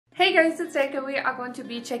Hey guys, it's Erika. We are going to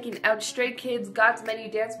be checking out Stray Kids God's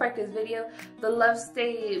Menu dance practice video, the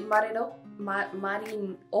Lovestay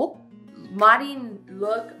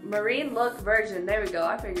marine look version. There we go,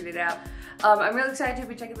 I figured it out. I'm really excited to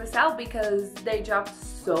be checking this out because they dropped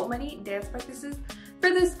so many dance practices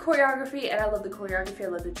for this choreography, and I love the choreography, I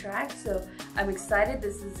love the track, so I'm excited.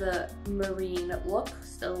 This is a marine look,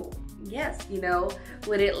 so yes, you know,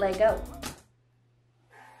 with it let go.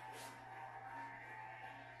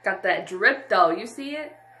 Got that drip though, you see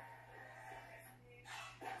it?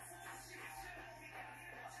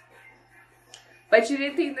 But you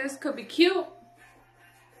didn't think this could be cute?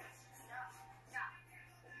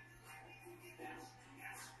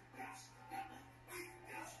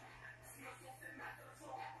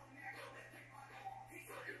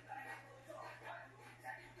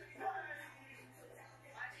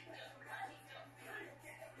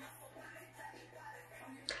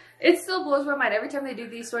 It still blows my mind every time they do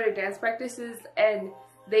these sort of dance practices and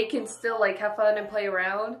they can still like have fun and play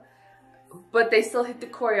around, but they still hit the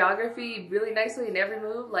choreography really nicely in every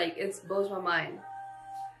move. Like, it blows my mind.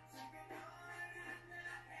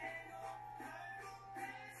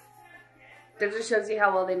 That just shows you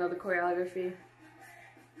how well they know the choreography.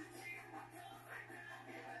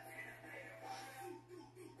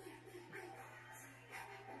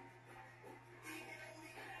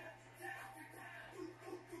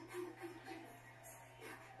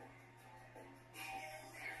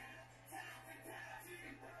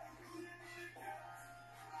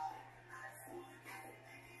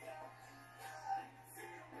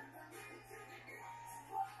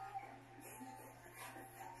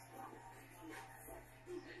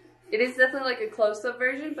 It is definitely like a close-up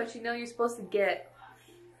version, but you know you're supposed to get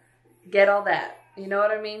all that. You know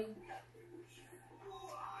what I mean?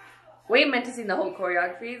 We ain't meant to see the whole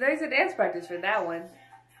choreography. There's a dance practice for that one.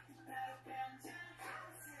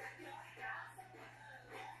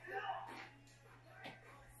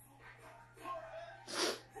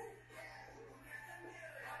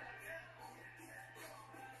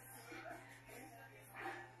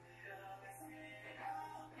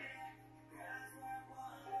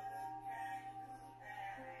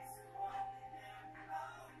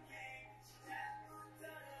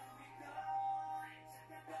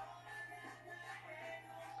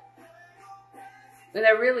 And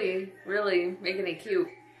they're really, really making it cute.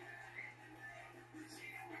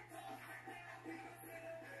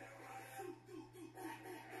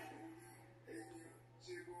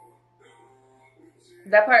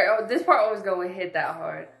 That part, oh, this part always gonna hit that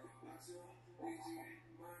hard.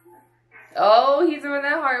 Oh, he's doing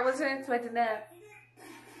that hard. I wasn't expecting that.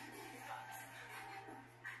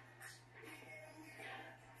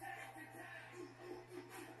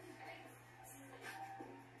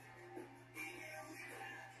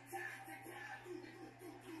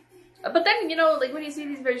 But then, you know, like when you see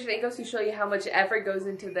these versions, it goes to show you how much effort goes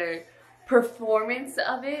into their performance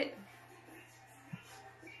of it.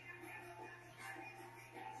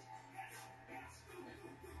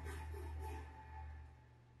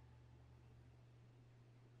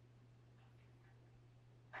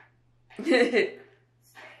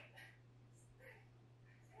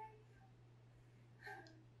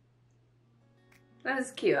 That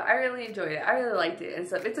is cute. I really enjoyed it. I really liked it and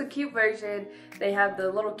stuff. It's a cute version. They have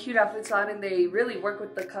the little cute outfits on and they really work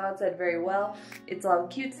with the concept very well. It's all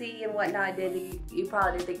cutesy and whatnot. You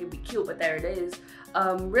probably didn't think it'd be cute, but there it is.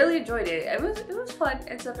 Really enjoyed it. It was fun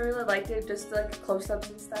and stuff. I really liked it. Just like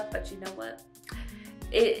close-ups and stuff. But you know what?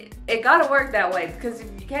 It gotta work that way because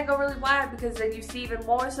you can't go really wide because then you see even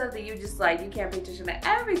more stuff that you just like, you can't pay attention to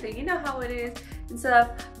everything. You know how it is and stuff.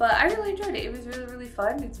 But I really enjoyed it. It was really, really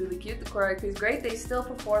fun. It's really cute. The choreography is great. They still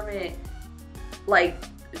perform it like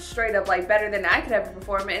straight up like better than I could ever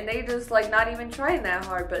perform it, and they just like not even trying that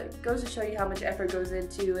hard, but it goes to show you how much effort goes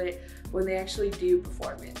into it when they actually do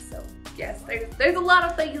perform it. So yes, there's a lot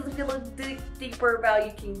of things if you look deeper about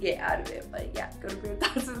you can get out of it. But yeah, go to your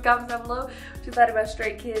thoughts in the comments down below. What you thought about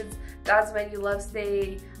Stray Kids God's Menu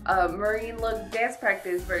Lovestay marine look dance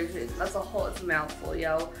practice version. It's a mouthful,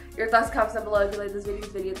 yo. Your thoughts, comments down below. If you like this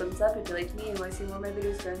video, thumbs up. If you like me and want to see more of my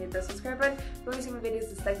videos, go and hit that subscribe button. If you want to see my videos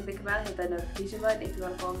the second they come out, hit that notification button. If you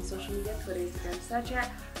want to follow me on social media, Twitter, Instagram, Snapchat,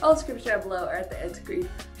 all the description down below or at the end screen.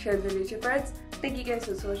 Share the video with your friends. Thank you guys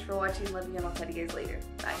so much for watching. Love you, and I'll talk to you guys later.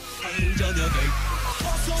 Bye.